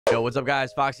Yo, what's up,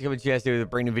 guys? Foxy coming to you guys today with a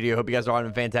brand new video. Hope you guys are having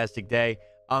a fantastic day.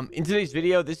 In today's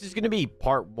video, this is going to be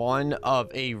part one of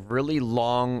a really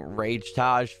long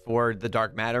ragetage for the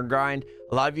dark matter grind.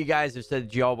 A lot of you guys have said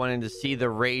that y'all wanted to see the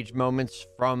rage moments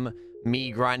from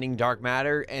me grinding dark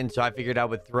matter, and so I figured I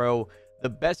would throw the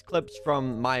best clips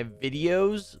from my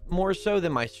videos more so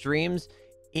than my streams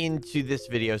into this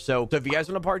video. So if you guys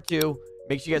want a part two,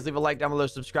 make sure you guys leave a like down below,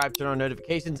 subscribe, turn on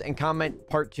notifications, and comment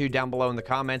part two down below in the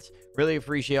comments. Really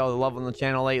appreciate all the love on the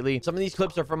channel lately. Some of these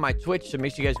clips are from my Twitch, so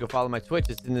make sure you guys go follow my Twitch.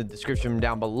 It's in the description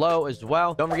down below as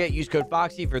well. Don't forget, use code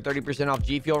Foxy for 30% off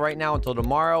G Fuel right now until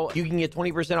tomorrow. You can get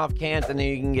 20% off cans, and then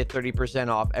you can get 30%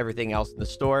 off everything else in the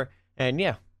store. And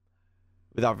yeah,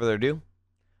 without further ado,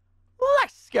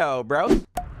 let's go, bro.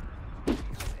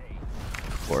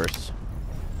 Of course.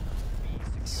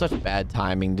 Such bad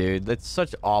timing, dude. That's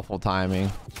such awful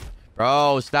timing.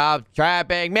 Bro, stop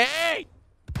trapping me!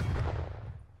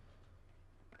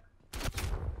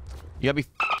 You gotta be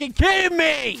fucking kidding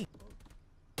me!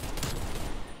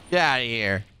 Get out of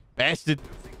here, bastard.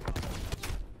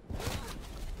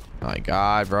 Oh my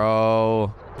god,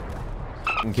 bro.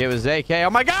 Fucking kid with AK.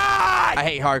 Oh my god! I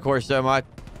hate hardcore so much.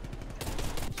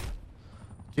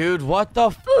 Dude, what the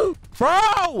f—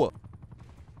 bro!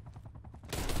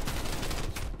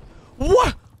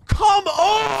 What? Come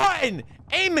on!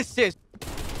 Aim assist!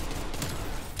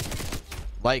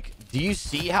 Like, do you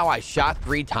see how I shot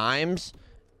 3 times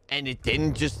and it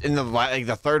didn't just in the like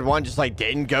the third one just like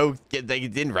didn't go get, like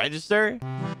it didn't register?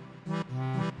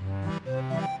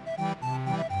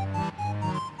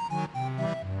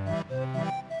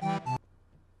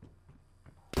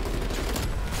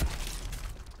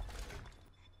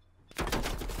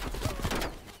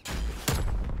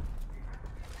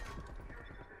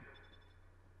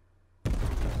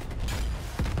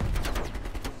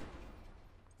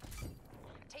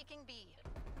 B.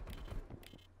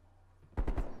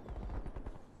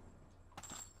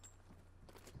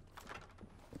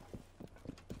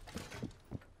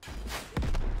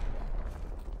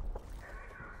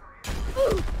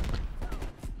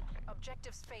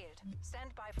 Objectives failed.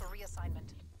 Stand by for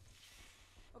reassignment.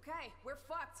 Okay, we're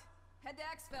fucked. Head to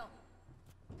Xville.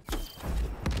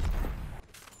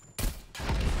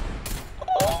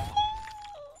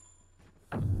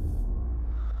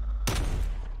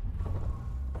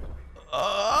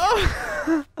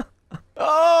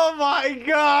 Oh my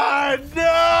god,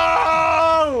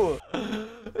 no!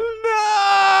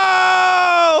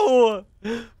 No!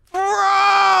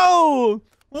 Bro!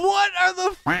 What are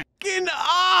the fucking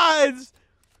odds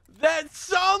that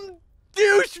some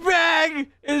douchebag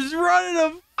is running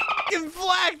a fucking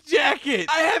flak jacket?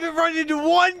 I haven't run into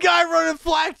one guy running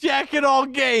flak jacket all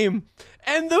game.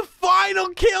 And the final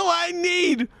kill I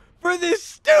need for this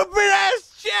stupid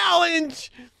ass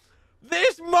challenge,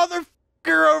 this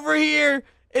motherfucker over here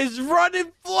is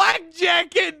running flak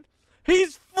jacket.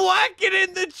 He's flacking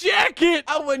in the jacket.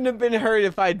 I wouldn't have been hurt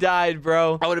if I died,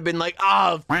 bro. I would have been like,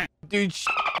 oh, dude,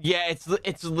 yeah,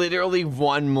 it's literally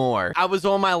one more. I was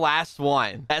on my last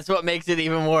one. That's what makes it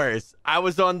even worse. I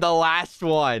was on the last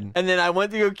one, and then I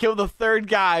went to go kill the third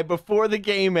guy before the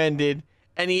game ended,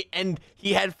 and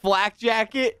he had flak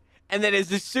jacket. And then as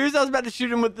soon as I was about to shoot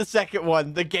him with the second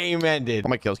one, the game ended. All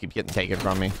my kills keep getting taken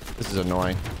from me. This is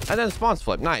annoying. And then spawns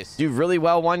flip. Nice. Do really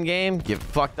well one game, get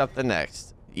fucked up the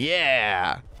next.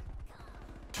 Yeah.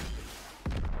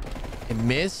 I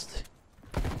missed?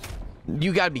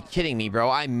 You gotta be kidding me,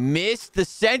 bro. I missed the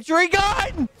sentry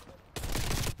gun?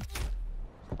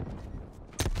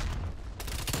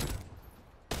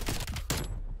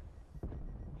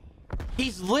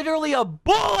 He's literally a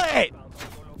bullet!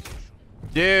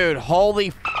 Dude, holy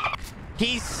f—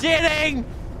 he's sitting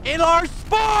in our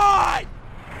spot!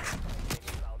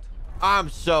 I'm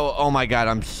so— oh my god,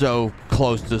 I'm so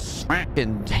close to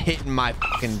fucking hitting my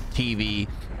fucking TV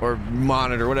or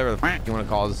monitor, whatever the fuck you want to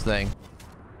call this thing.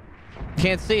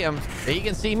 Can't see him. He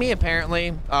can see me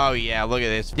apparently. Oh yeah, look at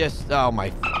this. Just— oh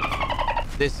my—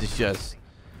 this is just—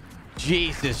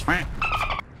 Jesus.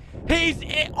 He's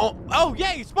in— oh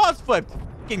yeah, he spawns flipped.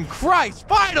 Christ,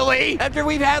 finally! After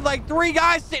we've had like 3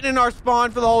 guys sitting in our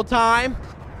spawn for the whole time.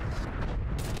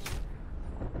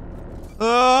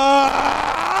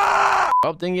 Oh,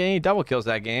 didn't get any double kills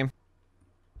that game.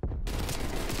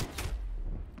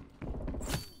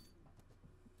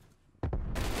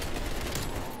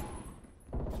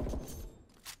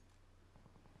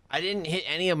 I didn't hit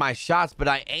any of my shots, but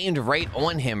I aimed right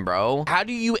on him, bro. How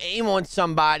do you aim on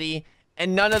somebody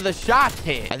and none of the shots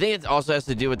hit? I think it also has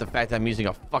to do with the fact that I'm using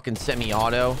a fucking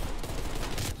semi-auto.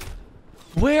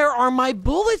 Where are my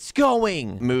bullets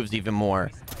going? Moves even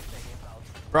more.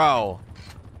 Bro.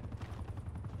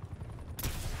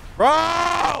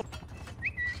 Bro!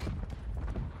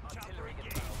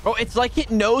 Bro, it's like it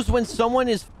knows when someone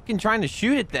is fucking trying to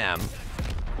shoot at them.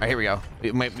 All right, here we go.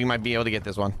 We might be able to get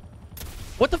this one.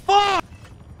 What the fuck?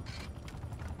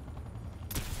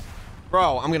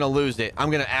 Bro, I'm gonna lose it.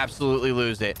 I'm gonna absolutely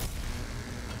lose it.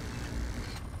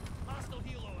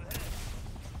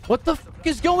 What the fuck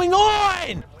is going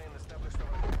on?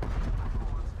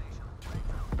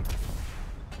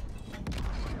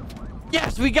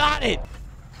 Yes, we got it.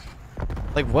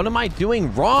 Like, what am I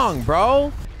doing wrong,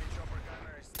 bro?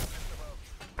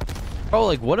 Bro,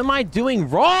 like, what am I doing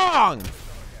wrong?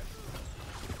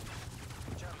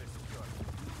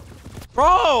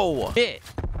 Bro! Shit.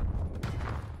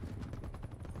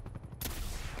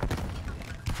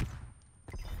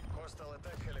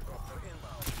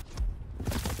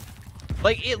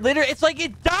 Like, it literally, it's like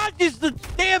it dodges the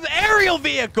damn aerial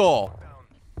vehicle.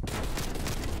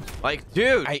 Like,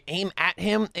 dude, I aim at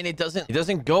him and it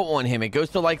doesn't go on him. It goes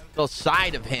to like the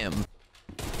side of him.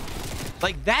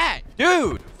 Like that,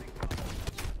 dude.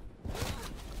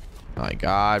 My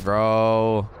God,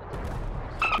 bro.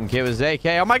 Give us AK.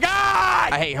 Oh my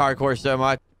God! I hate hardcore so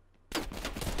much.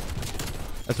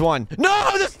 That's one.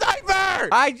 No, the sniper!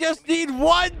 I just need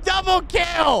one double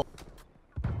kill.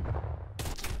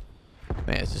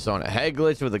 Man, it's just on a head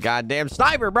glitch with a goddamn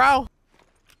sniper, bro.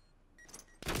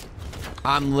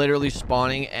 I'm literally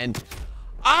spawning and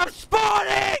I'm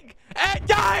spawning and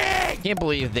dying. Can't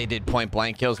believe they did point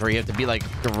blank kills where you have to be like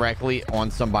directly on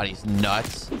somebody's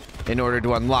nuts in order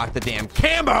to unlock the damn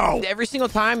camo. Every single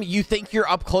time you think you're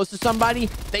up close to somebody,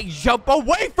 they jump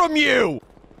away from you.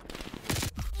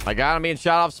 My God, I'm being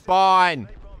shot off spawn.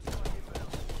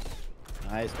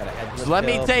 Nice, got a head. Just let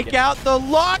me take out the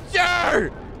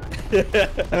launcher.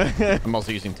 I'm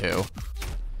also using 2.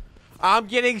 I'm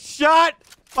getting shot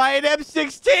by an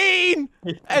M16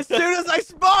 as soon as I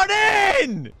spawn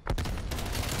in.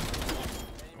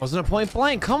 Wasn't a point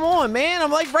blank. Come on, man.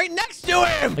 I'm like right next to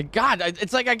him. My God,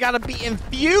 it's like I gotta be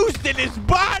infused in his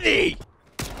body.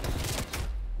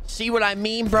 See what I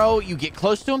mean, bro? You get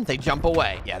close to him, they jump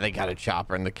away. Yeah, they got a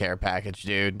chopper in the care package,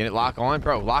 dude. Can it lock on?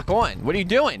 Bro, lock on. What are you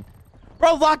doing?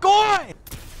 Bro, lock on.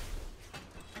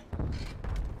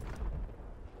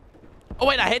 Oh,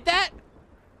 wait, I hit that?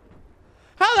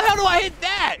 How the hell do I hit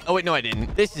that? Oh, wait, no, I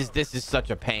didn't. This is such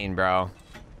a pain, bro.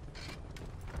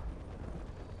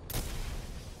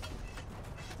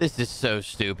 This is so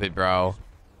stupid, bro.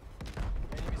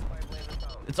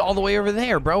 It's all the way over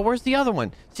there, bro. Where's the other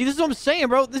one? See, this is what I'm saying,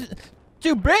 bro. This is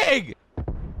too big.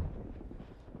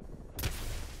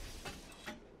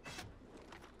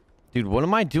 Dude, what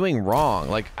am I doing wrong?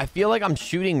 Like, I feel like I'm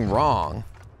shooting wrong.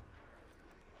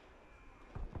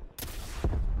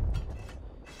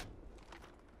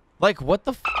 Like, what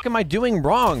the fuck am I doing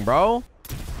wrong, bro?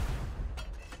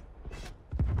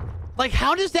 Like,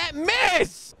 how does that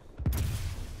miss?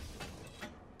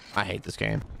 I hate this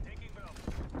game.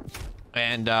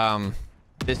 And,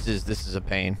 this is a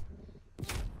pain.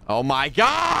 Oh my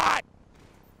God!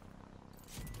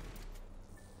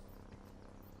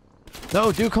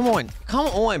 No, dude, come on. Come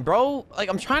on, bro. Like,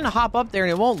 I'm trying to hop up there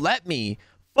and it won't let me.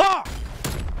 Fuck!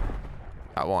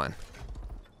 Got one.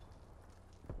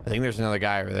 I think there's another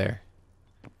guy over there.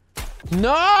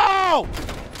 No!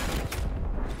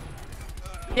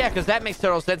 Yeah, because that makes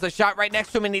total sense. I shot right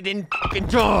next to him and he didn't fucking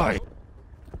die.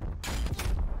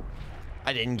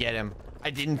 I didn't get him.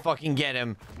 I didn't fucking get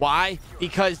him. Why?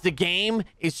 Because the game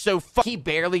is so he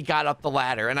barely got up the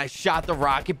ladder and I shot the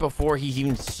rocket before he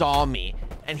even saw me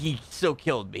and he still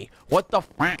killed me. What the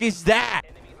fuck is that?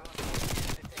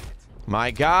 My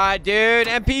God, dude.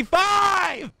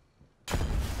 MP5!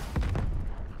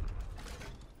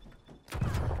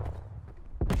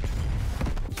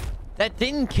 That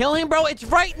didn't kill him, bro. It's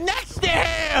right next to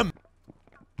him.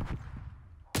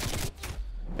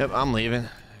 Yep, I'm leaving.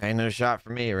 Ain't no shot for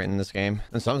me in this game.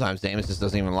 And sometimes Damus just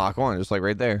doesn't even lock on, just like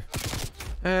right there.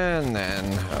 And then,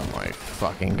 oh my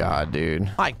fucking God,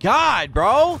 dude. My God,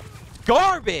 bro.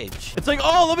 Garbage. It's like,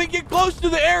 oh, let me get close to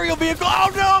the aerial vehicle.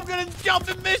 Oh no, I'm gonna jump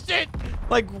and miss it.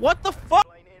 Like, what the fuck?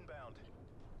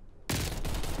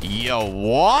 Yo,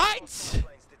 what?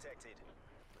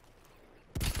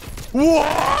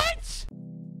 What?